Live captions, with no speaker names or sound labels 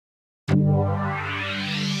Hello,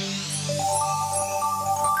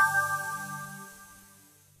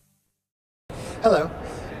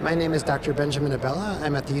 my name is Dr. Benjamin Abella.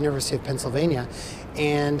 I'm at the University of Pennsylvania,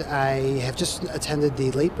 and I have just attended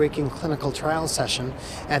the late-breaking clinical trial session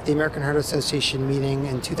at the American Heart Association meeting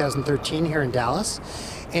in 2013 here in Dallas.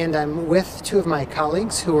 And I'm with two of my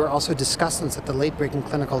colleagues who are also discussants at the late-breaking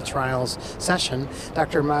clinical trials session,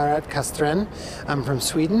 Dr. Maaret Castren from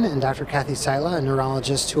Sweden, and Dr. Cathy Sila, a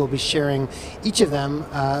neurologist, who will be sharing, each of them,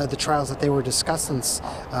 the trials that they were discussants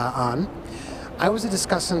on. I was a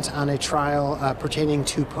discussant on a trial pertaining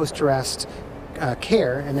to post-arrest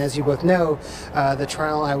care, and as you both know, the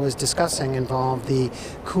trial I was discussing involved the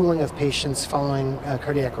cooling of patients following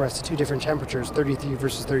cardiac arrest at two different temperatures, 33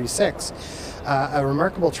 versus 36. A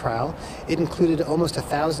remarkable trial. It included almost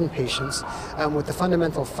 1,000 patients, with the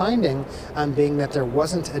fundamental finding being that there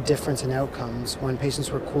wasn't a difference in outcomes when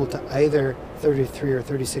patients were cooled to either 33 or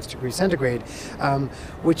 36 degrees centigrade,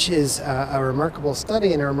 which is a remarkable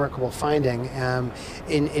study and a remarkable finding,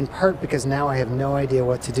 in part because now I have no idea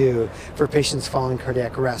what to do for patients following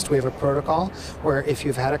cardiac arrest. We have a protocol where if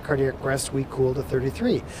you've had a cardiac arrest, we cool to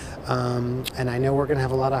 33. And I know we're going to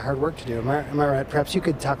have a lot of hard work to do. Am I right? Perhaps you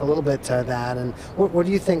could talk a little bit to that, and what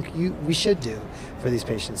do you think we should do for these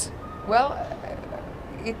patients? Well,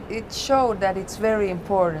 it showed that it's very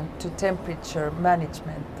important to temperature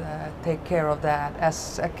management, take care of that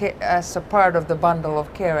as a part of the bundle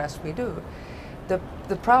of care as we do.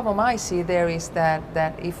 The problem I see there is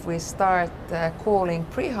that if we start calling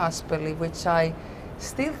pre-hospitally, which I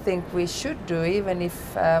still think we should do, even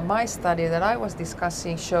if my study that I was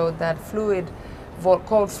discussing showed that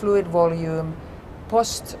cold fluid volume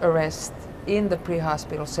post-arrest in the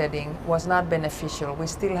pre-hospital setting was not beneficial. We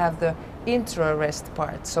still have the intra-arrest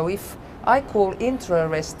part. So if I cool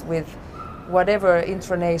intra-arrest with whatever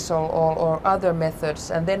intranasal or other methods,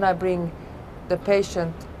 and then I bring the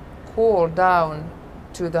patient cool down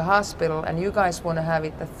to the hospital, and you guys want to have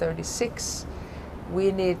it at 36,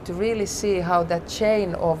 we need to really see how that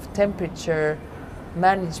chain of temperature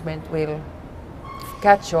management will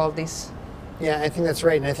catch all this. Yeah, I think that's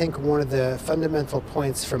right. And I think one of the fundamental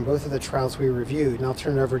points from both of the trials we reviewed, and I'll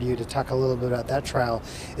turn it over to you to talk a little bit about that trial,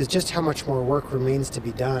 is just how much more work remains to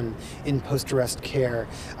be done in post-arrest care.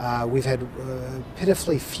 We've had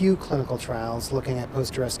pitifully few clinical trials looking at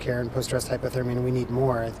post-arrest care and post-arrest hypothermia, and we need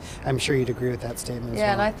more. I'm sure you'd agree with that statement as well.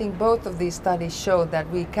 Yeah, and I think both of these studies show that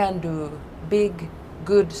we can do big,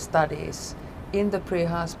 good studies in the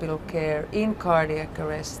pre-hospital care, in cardiac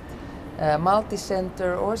arrest,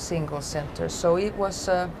 multi-center or single center. So it was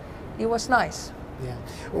nice. Yeah.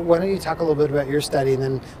 Well, why don't you talk a little bit about your study, and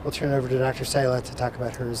then we'll turn it over to Dr. Sila to talk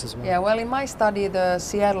about hers as well. Yeah, well, in my study, the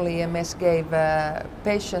Seattle EMS gave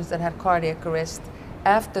patients that had cardiac arrest,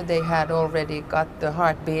 after they had already got the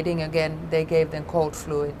heart beating again, they gave them cold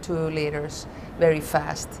fluid, 2 liters, very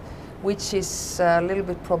fast, which is a little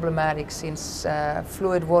bit problematic since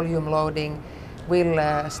fluid volume loading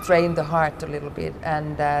will strain the heart a little bit,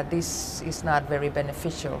 and this is not very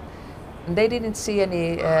beneficial. And they didn't see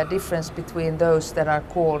any difference between those that are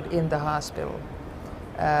called in the hospital.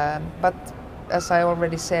 But as I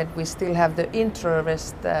already said, we still have the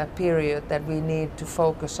intra-arrest period that we need to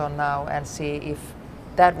focus on now and see if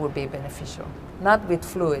that would be beneficial. Not with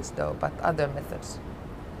fluids though, but other methods.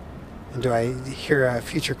 And do I hear a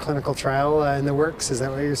future clinical trial in the works? Is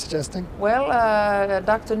that what you're suggesting? Well,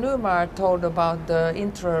 Dr. Newmar told about the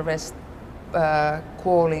intra-arrest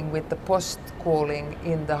calling with the post-calling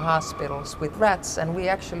in the hospitals with rats, and we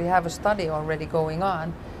actually have a study already going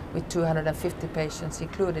on with 250 patients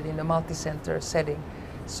included in the multi-center setting.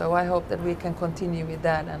 So I hope that we can continue with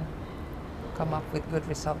that and come up with good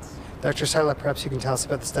results. Dr. Sila, perhaps you can tell us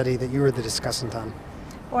about the study that you were the discussant on.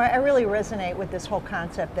 Well, I really resonate with this whole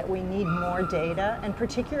concept that we need more data, and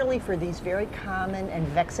particularly for these very common and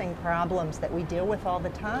vexing problems that we deal with all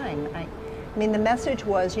the time. I mean, the message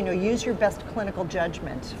was, use your best clinical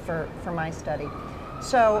judgment for my study.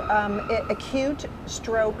 So acute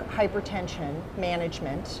stroke hypertension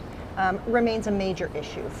management remains a major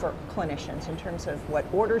issue for clinicians in terms of what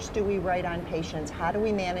orders do we write on patients, how do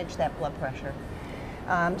we manage that blood pressure.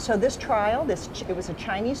 So this trial, it was a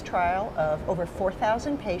Chinese trial of over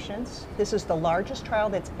 4,000 patients. This is the largest trial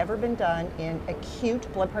that's ever been done in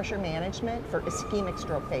acute blood pressure management for ischemic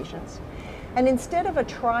stroke patients. And instead of a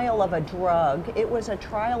trial of a drug, it was a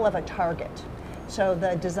trial of a target. So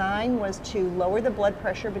the design was to lower the blood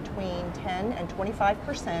pressure between 10 and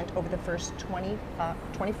 25% over the first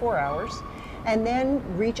 24 hours, and then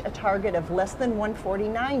reach a target of less than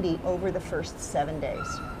 140/90 over the first 7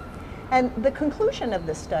 days. And the conclusion of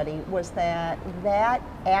this study was that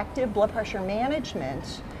active blood pressure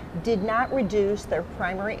management did not reduce their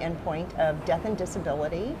primary endpoint of death and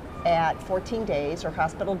disability at 14 days or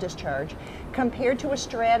hospital discharge, compared to a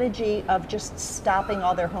strategy of just stopping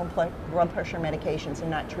all their home blood pressure medications and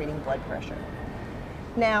not treating blood pressure.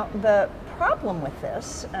 Now, the problem with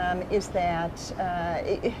this is that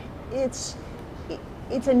it's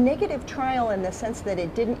a negative trial in the sense that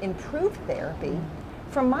it didn't improve therapy.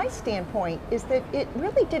 From my standpoint, is that it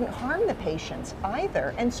really didn't harm the patients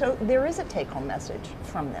either. And so there is a take-home message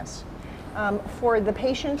from this. For the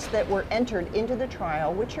patients that were entered into the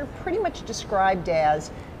trial, which are pretty much described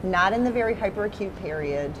as not in the very hyperacute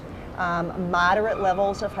period, moderate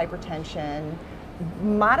levels of hypertension,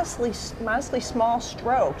 modestly small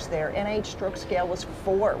strokes. Their NIH stroke scale was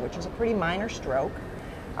 4, which is a pretty minor stroke.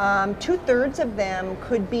 2/3 of them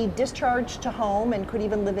could be discharged to home and could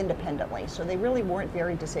even live independently. So they really weren't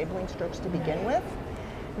very disabling strokes to begin with.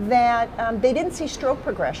 That they didn't see stroke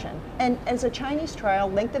progression. And as a Chinese trial,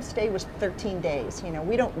 length of stay was 13 days. You know,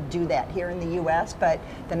 we don't do that here in the US, but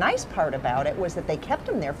the nice part about it was that they kept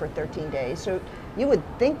them there for 13 days. So you would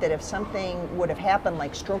think that if something would have happened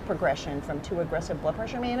like stroke progression from too aggressive blood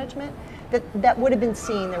pressure management, that would have been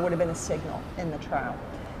seen, there would have been a signal in the trial.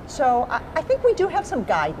 So I think we do have some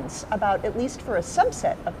guidance about, at least for a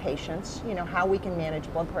subset of patients, you know, how we can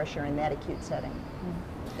manage blood pressure in that acute setting.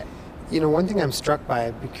 You know, one thing I'm struck by,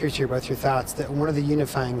 I'd be curious to hear both your thoughts, that one of the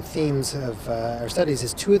unifying themes of our studies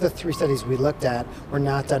is 2 of the 3 studies we looked at were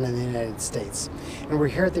not done in the United States. And we're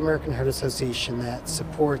here at the American Heart Association that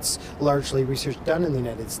supports largely research done in the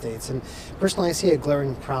United States. And personally, I see a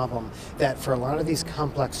glaring problem that for a lot of these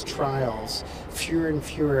complex trials, fewer and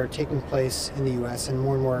fewer are taking place in the US and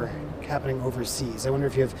more happening overseas. I wonder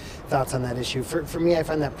if you have thoughts on that issue. For me, I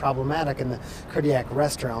find that problematic in the cardiac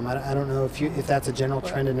arrest realm. I don't know if that's a general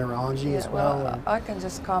trend in neurology as well. I can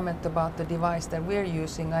just comment about the device that we're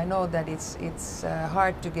using. I know that it's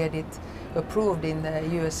hard to get it approved in the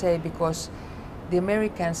USA because the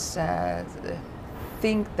Americans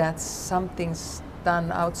think that something's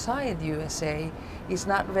done outside USA is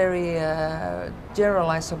not very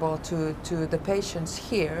generalizable to the patients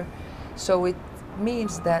here. So it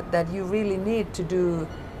means that you really need to do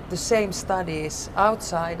the same studies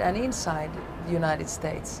outside and inside the United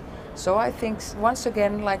States. So I think, once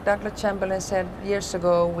again, like Dr. Chamberlain said years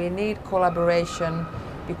ago, we need collaboration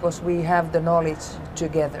because we have the knowledge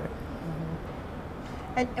together.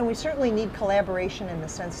 And we certainly need collaboration in the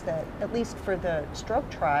sense that, at least for the stroke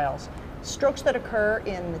trials, strokes that occur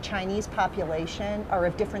in the Chinese population are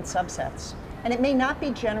of different subsets. And it may not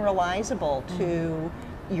be generalizable to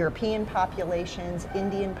European populations,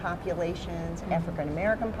 Indian populations, African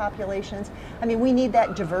American populations. I mean, we need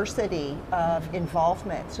that diversity of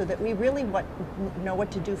involvement so that we really know what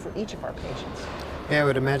to do for each of our patients. Yeah, I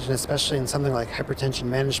would imagine, especially in something like hypertension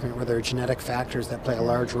management, where there are genetic factors that play a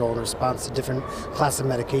large role in response to different classes of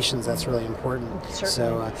medications, that's really important. Certainly.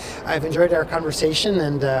 So I've enjoyed our conversation,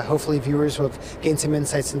 and hopefully viewers will have gained some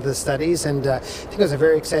insights into the studies, and I think it was a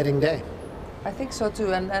very exciting day. I think so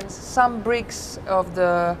too, and some bricks of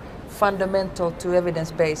the fundamental to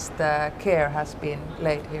evidence-based care has been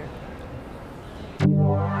laid here.